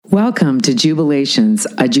Welcome to Jubilations,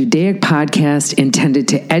 a Judaic podcast intended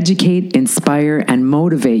to educate, inspire, and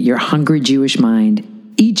motivate your hungry Jewish mind.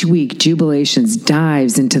 Each week, Jubilations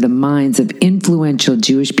dives into the minds of influential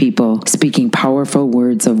Jewish people speaking powerful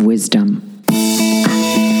words of wisdom.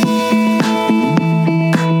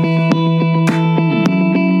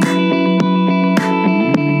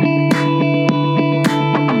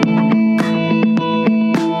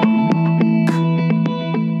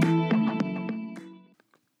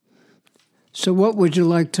 So what would you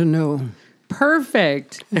like to know?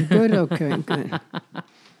 Perfect. Good? Okay, good.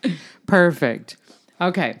 Perfect.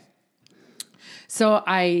 Okay. So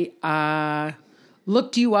I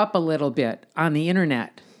looked you up a little bit on the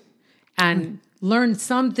internet and learned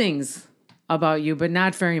some things about you, but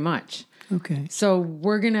not very much. Okay. So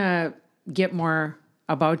we're going to get more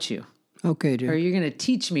about you. Okay, Or dear. you're going to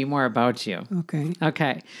teach me more about you. Okay.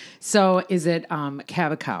 Okay. So is it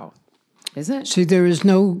Kabakow? Is it? See, there is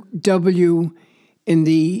no W in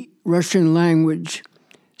the Russian language.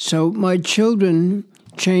 So my children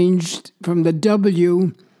changed from the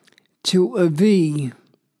W to a V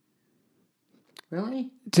Really?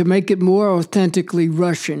 to make it more authentically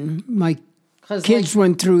Russian. My 'Cause, kids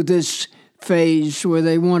went through this phase where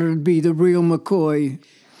they wanted to be the real McCoy.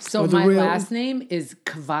 So or the my real- last name is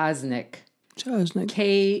Kvasnik. So I was like,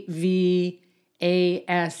 Kvasnik.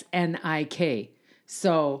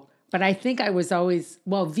 So, but I think I was always,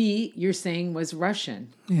 well, V, you're saying was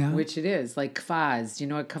Russian. Yeah. Which it is, like kvass. Do you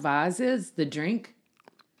know what kvass is? The drink?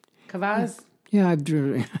 Kvass? yeah,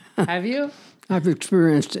 Have you? I've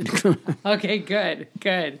experienced it. Okay,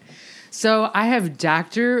 good. So I have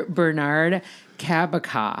Dr. Bernard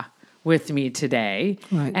Kabakow with me today.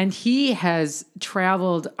 Right. And he has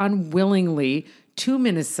traveled unwillingly to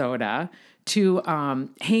Minnesota to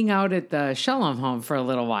hang out at the Shalom home for a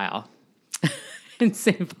little while in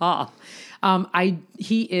St. Paul.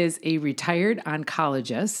 He is a retired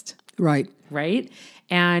oncologist, Right. right?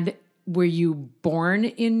 And were you born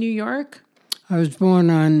in New York? I was born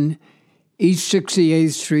on East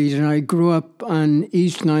 68th Street, and I grew up on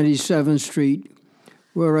East 97th Street,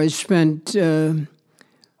 where I spent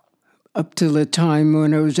up till the time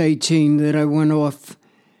when I was 18 that I went off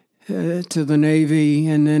to the Navy,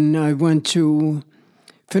 and then I went to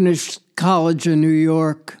finish college in New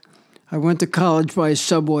York. I went to college by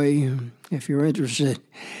subway, if you're interested.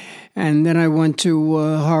 And then I went to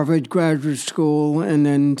Harvard Graduate School and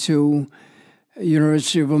then to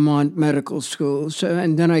University of Vermont Medical School. So,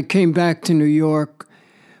 and then I came back to New York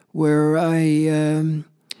where I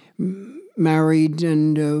married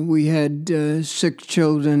and we had 6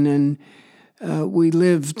 children and we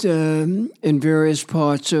lived in various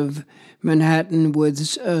parts of Manhattan with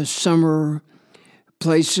summer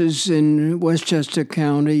places in Westchester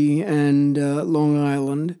County and Long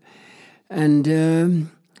Island. And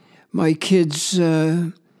my kids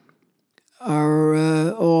have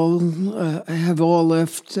all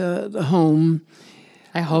left the home.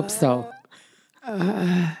 I hope so.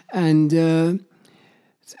 And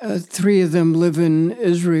 3 of them live in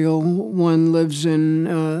Israel. 1 lives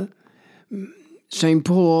in St.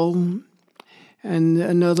 Paul, and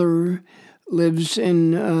another lives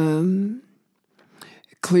in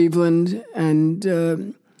Cleveland,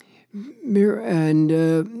 and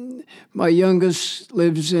my youngest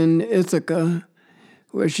lives in Ithaca,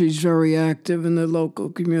 where she's very active in the local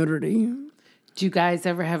community. Do you guys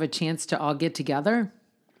ever have a chance to all get together?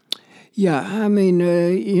 Yeah, I mean,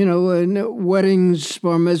 weddings,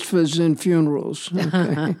 bar mitzvahs, and funerals.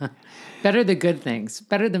 Okay. Better the good things.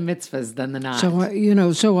 Better the mitzvahs than the not. So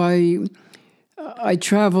I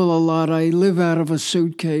travel a lot. I live out of a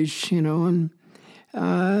suitcase, and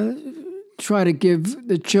try to give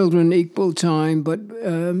the children equal time. But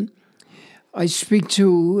I speak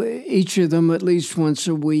to each of them at least once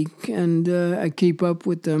a week, and I keep up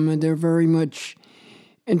with them, and they're very much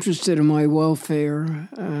interested in my welfare.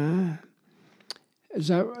 Is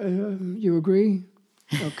that you agree?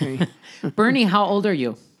 Okay. Bernie, how old are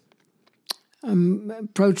you? I'm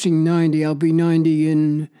approaching 90. I'll be 90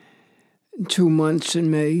 in 2 months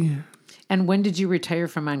in May. And when did you retire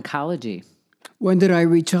from oncology? When did I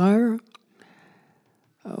retire?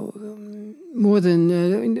 More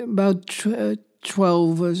than about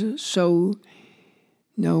 12 or so.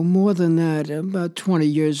 No, more than that, about 20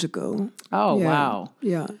 years ago. Oh, Yeah, wow.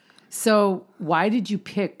 Yeah. So why did you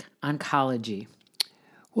pick oncology?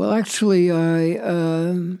 Well, actually, I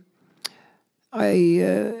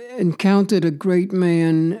encountered a great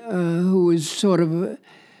man who was sort of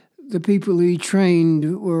the people he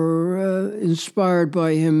trained were inspired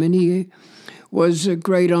by him, and he was a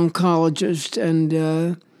great oncologist. And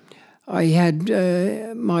I had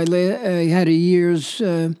I had a year's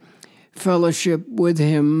fellowship with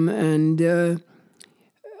him, and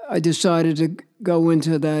I decided to go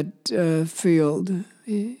into that field.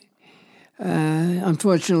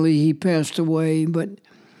 Unfortunately, he passed away, but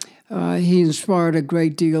he inspired a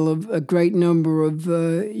great number of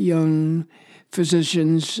young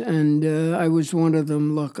physicians, and I was one of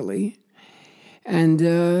them, luckily.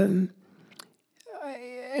 And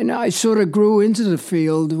I sort of grew into the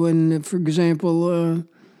field when, for example,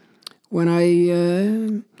 when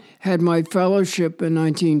I had my fellowship in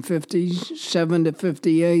 1957 to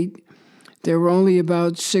 58, there were only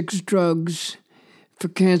about 6 drugs for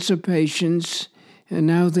cancer patients, and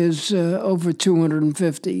now there's over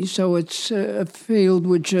 250. So it's a field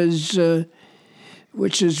which has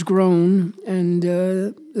grown, and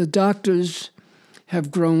the doctors have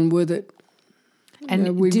grown with it.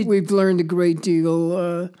 And we've learned a great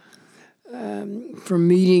deal from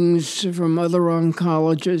meetings from other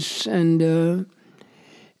oncologists, and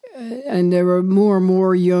there are more and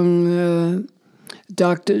more young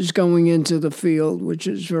doctors going into the field, which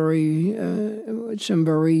I'm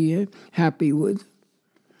very happy with.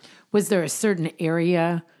 Was there a certain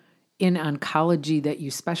area in oncology that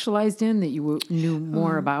you specialized in, that you knew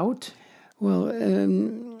more about? Well,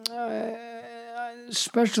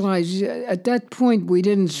 specialize at that point. We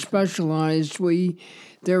didn't specialize.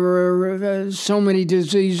 There were so many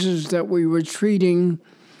diseases that we were treating,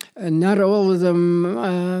 and not all of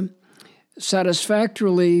them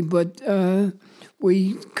satisfactorily, but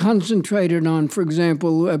we concentrated on, for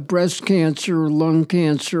example, breast cancer, lung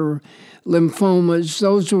cancer, lymphomas.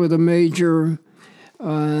 Those were the major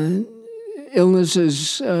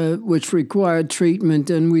illnesses which required treatment,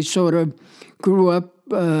 and we sort of grew up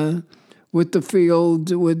with the field,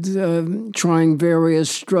 with trying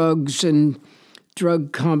various drugs and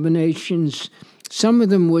drug combinations. Some of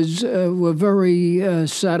them were very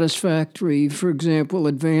satisfactory. For example,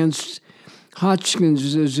 advanced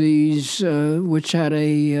Hodgkin's disease, which had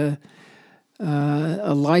a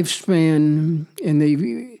lifespan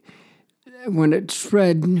when it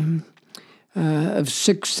spread of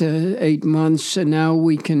 6 to 8 months, and now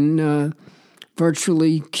we can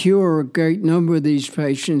virtually cure a great number of these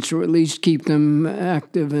patients, or at least keep them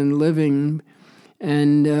active and living.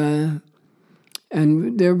 And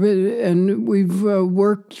we've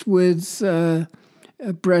worked with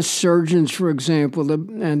breast surgeons, for example,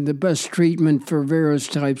 and the best treatment for various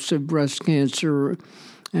types of breast cancer.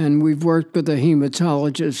 And we've worked with the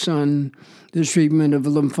hematologists on the treatment of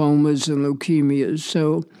lymphomas and leukemias.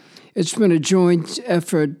 So it's been a joint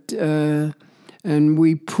effort, and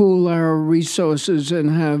we pool our resources and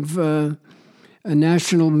have a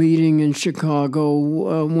national meeting in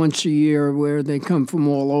Chicago once a year where they come from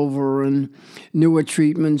all over and newer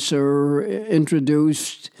treatments are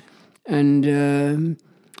introduced. And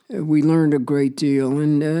we learned a great deal.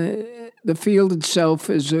 And the field itself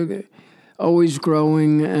is always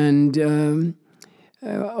growing, and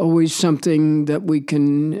always something that we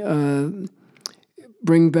can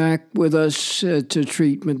bring back with us to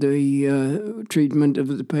treatment, the treatment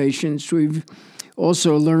of the patients. We've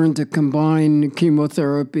also learned to combine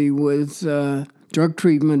chemotherapy with drug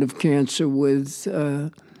treatment of cancer with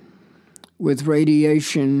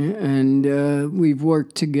radiation, and we've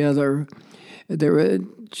worked together. There are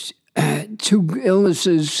 2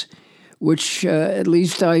 illnesses which at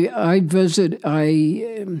least I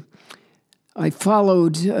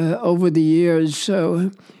followed over the years,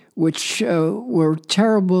 which were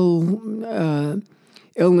terrible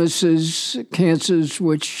illnesses, cancers,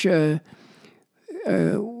 which where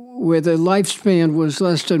the lifespan was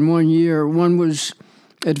less than 1 year. One was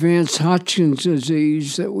advanced Hodgkin's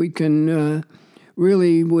disease, that we can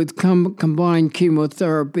really, with combined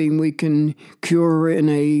chemotherapy, we can cure in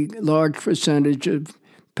a large percentage of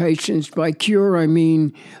patients. By cure, I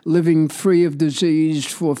mean living free of disease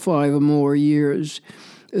for 5 or more years.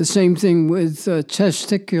 The same thing with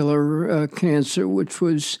testicular cancer, which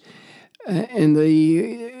was when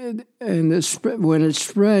it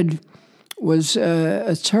spread, was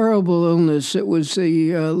a terrible illness. It was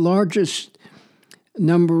the largest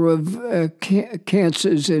number of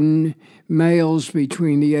cancers in males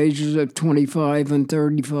between the ages of 25 and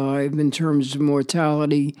 35 in terms of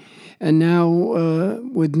mortality. And now,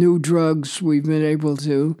 with new drugs, we've been able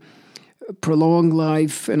to prolong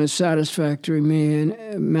life in a satisfactory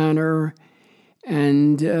manner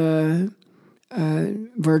and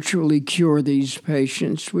virtually cure these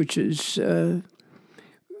patients, which is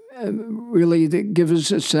really that gives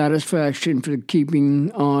us a satisfaction for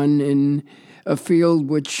keeping on in a field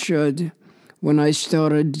which, when I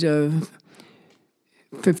started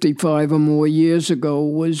 55 or more years ago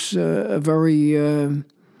was a very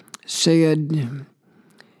sad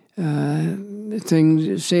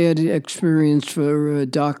sad experience for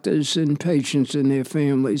doctors and patients and their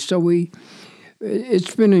families. So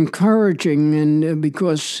it's been encouraging, and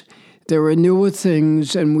because there are newer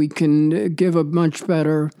things, and we can give a much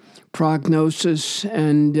better prognosis.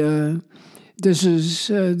 And this is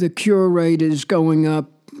the cure rate is going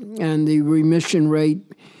up, and the remission rate,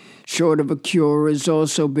 short of a cure, is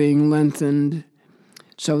also being lengthened.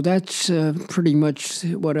 So that's pretty much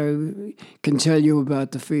what I can tell you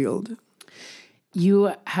about the field.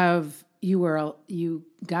 You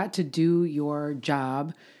got to do your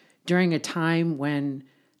job during a time when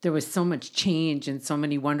there was so much change and so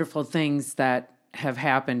many wonderful things that have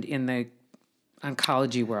happened in the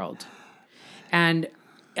oncology world. And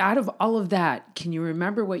out of all of that, can you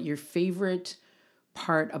remember what your favorite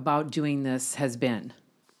part about doing this has been?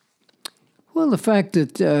 Well, the fact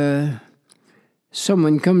that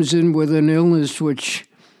someone comes in with an illness which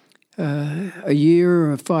a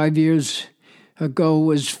year or 5 years ago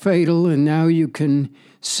was fatal, and now you can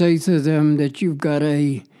say to them that you've got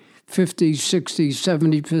a 50, 60,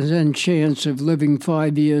 70% chance of living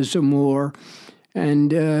 5 years or more.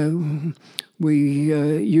 And we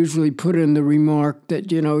usually put in the remark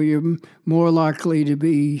that, you're more likely to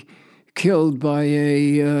be killed by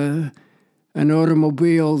an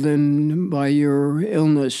automobile than by your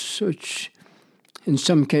illness, which in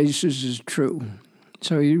some cases is true.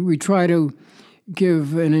 So we try to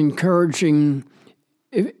give an encouraging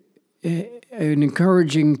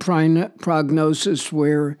prognosis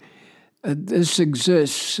where this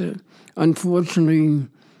exists. Unfortunately,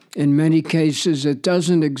 in many cases, it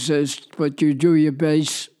doesn't exist, but you do your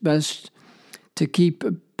best to keep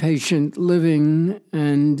a patient living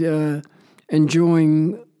and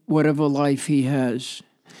enjoying whatever life he has.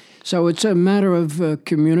 So it's a matter of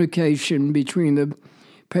communication between the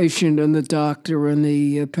patient and the doctor, and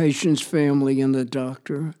the patient's family and the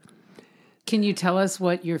doctor. Can you tell us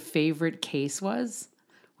what your favorite case was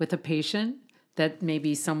with a patient that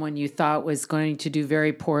maybe someone you thought was going to do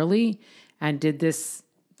very poorly and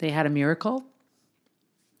they had a miracle?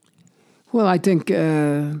 Well, I think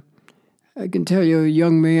I can tell you a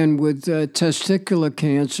young man with testicular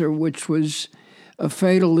cancer, which was a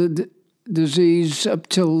fatal disease up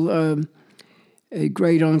till a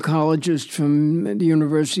great oncologist from the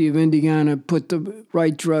University of Indiana put the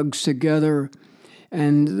right drugs together.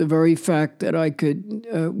 And the very fact that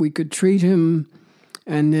we could treat him,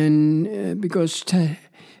 and then because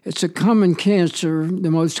it's a common cancer, the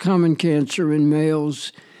most common cancer in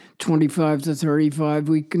males, 25 to 35,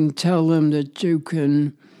 we can tell them that you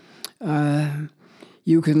can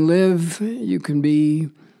live, you can be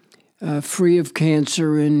free of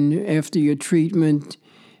cancer after your treatment,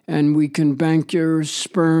 and we can bank your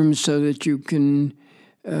sperm so that you can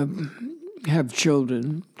have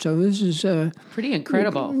children. So this is pretty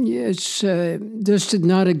incredible. Yes, this did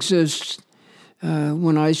not exist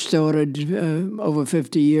when I started over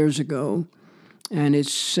 50 years ago, and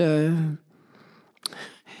it's.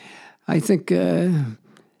 I think I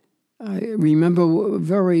remember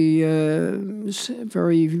very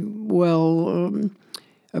well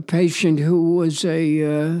a patient who was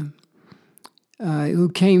who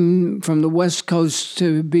came from the West Coast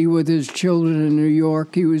to be with his children in New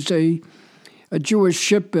York. He was a Jewish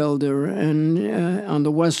shipbuilder and on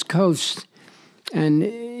the West Coast. And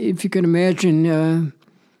if you can imagine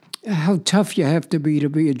how tough you have to be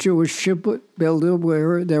a Jewish shipbuilder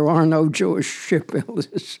where there are no Jewish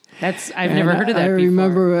shipbuilders. I've never heard of that before. I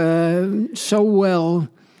remember so well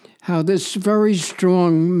how this very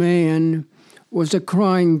strong man was a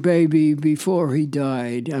crying baby before he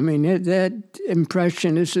died. I mean, that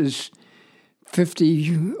impression, this is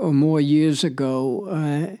 50 or more years ago.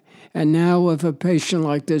 And now if a patient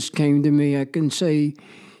like this came to me, I can say,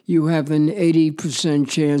 you have an 80%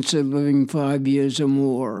 chance of living 5 years or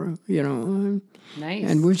more, Nice.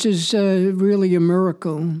 And which is really a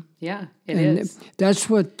miracle. Yeah, it is. That's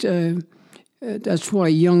why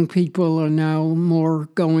young people are now more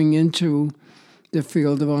going into the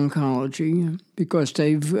field of oncology, because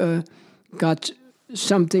they've got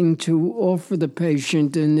something to offer the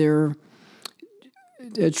patient, and they're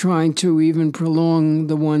trying to even prolong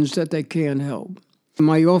the ones that they can't help.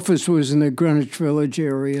 My office was in the Greenwich Village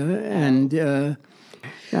area, and now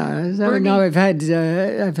I've had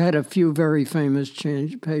a few very famous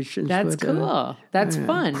patients. That's cool. That's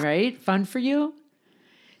fun, right? Fun for you.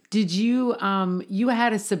 Did you you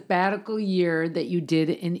had a sabbatical year that you did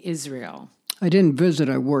in Israel? I didn't visit.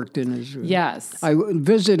 I worked in Israel. Yes. I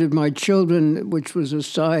visited my children, which was a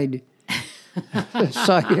side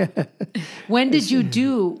So, yeah. When did you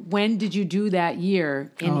do that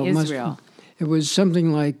year in Israel? It was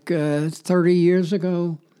something like 30 years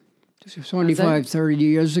ago, 25, 30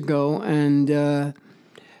 years ago. And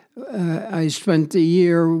I spent a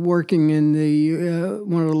year working in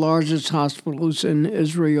one of the largest hospitals in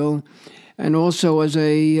Israel, and also as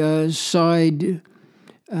a side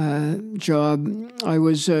job, I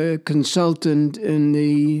was a consultant in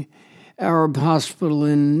the Arab hospital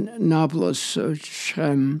in Nablus,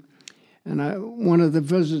 Shem. And one of the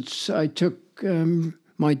visits, I took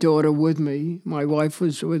my daughter with me. My wife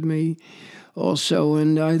was with me also,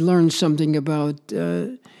 and I learned something about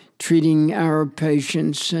treating Arab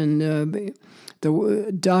patients. And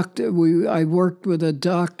the doctor, I worked with a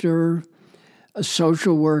doctor, a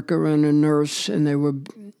social worker, and a nurse, and they were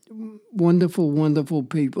wonderful, wonderful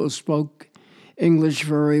people, spoke English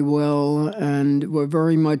very well, and were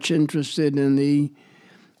very much interested in the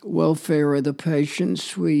welfare of the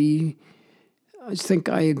patients. I think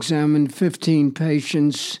I examined 15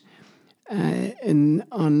 patients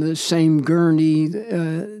on the same gurney.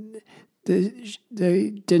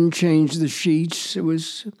 They didn't change the sheets. It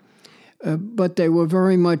was, but they were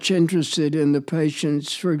very much interested in the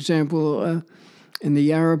patients. For example, in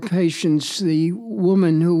the Arab patients, the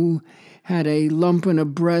woman who had a lump in her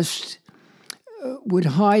breast would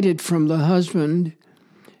hide it from the husband,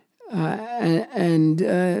 and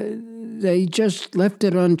they just left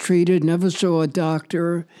it untreated, never saw a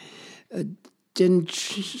doctor, didn't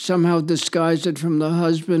somehow disguise it from the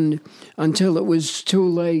husband until it was too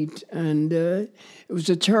late. And it was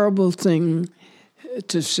a terrible thing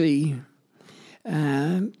to see.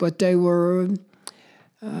 But they were,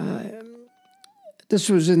 this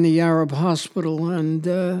was in the Arab hospital, and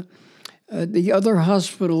the other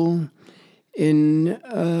hospital in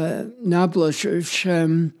Nablus,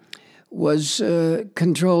 Shem, was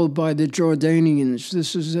controlled by the Jordanians.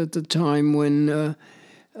 This is at the time when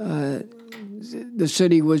the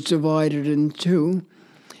city was divided in two,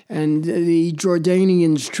 and the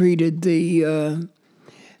Jordanians treated the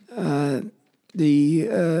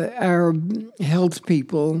Arab health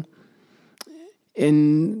people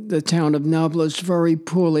in the town of Nablus very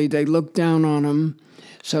poorly. They looked down on them,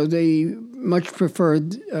 so they much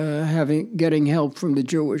preferred getting help from the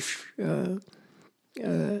Jewish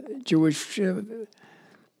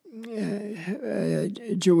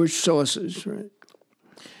sources, right?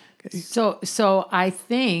 Okay. So I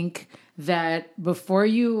think that before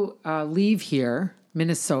you leave here,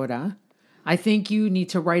 Minnesota, I think you need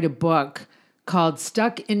to write a book called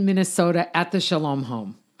 "Stuck in Minnesota at the Shalom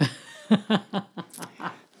Home."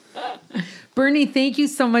 Bernie, thank you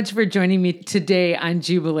so much for joining me today on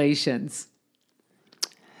Jubilations.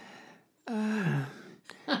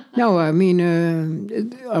 No, I mean,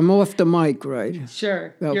 I'm off the mic, right?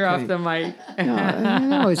 Sure, okay. You're off the mic.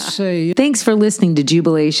 No, it's Thanks for listening to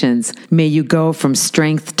Jubilations. May you go from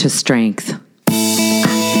strength to strength.